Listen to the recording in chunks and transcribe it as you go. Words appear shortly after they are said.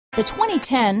The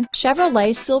 2010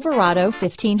 Chevrolet Silverado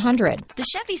 1500. The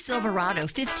Chevy Silverado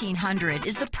 1500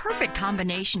 is the perfect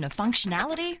combination of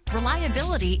functionality,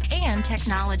 reliability, and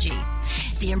technology.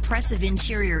 The impressive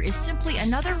interior is simply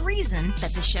another reason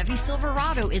that the Chevy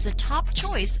Silverado is a top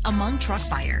choice among truck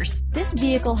buyers. This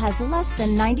vehicle has less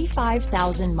than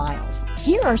 95,000 miles.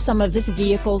 Here are some of this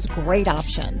vehicle's great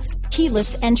options: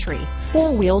 keyless entry,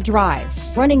 4-wheel drive,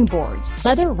 running boards,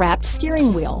 leather-wrapped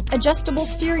steering wheel, adjustable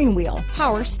steering wheel,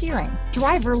 power steering,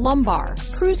 driver lumbar,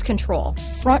 cruise control,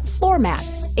 front floor mats,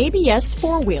 ABS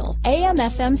 4-wheel,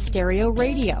 AM/FM stereo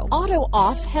radio,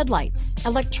 auto-off headlights,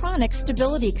 electronic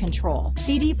stability control,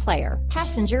 CD player,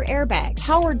 passenger airbag,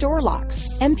 power door locks,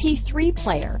 MP3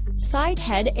 player, side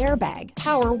head airbag,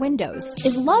 power windows.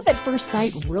 Is love at first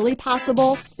sight really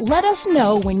possible? Let us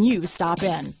know when you stop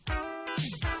in.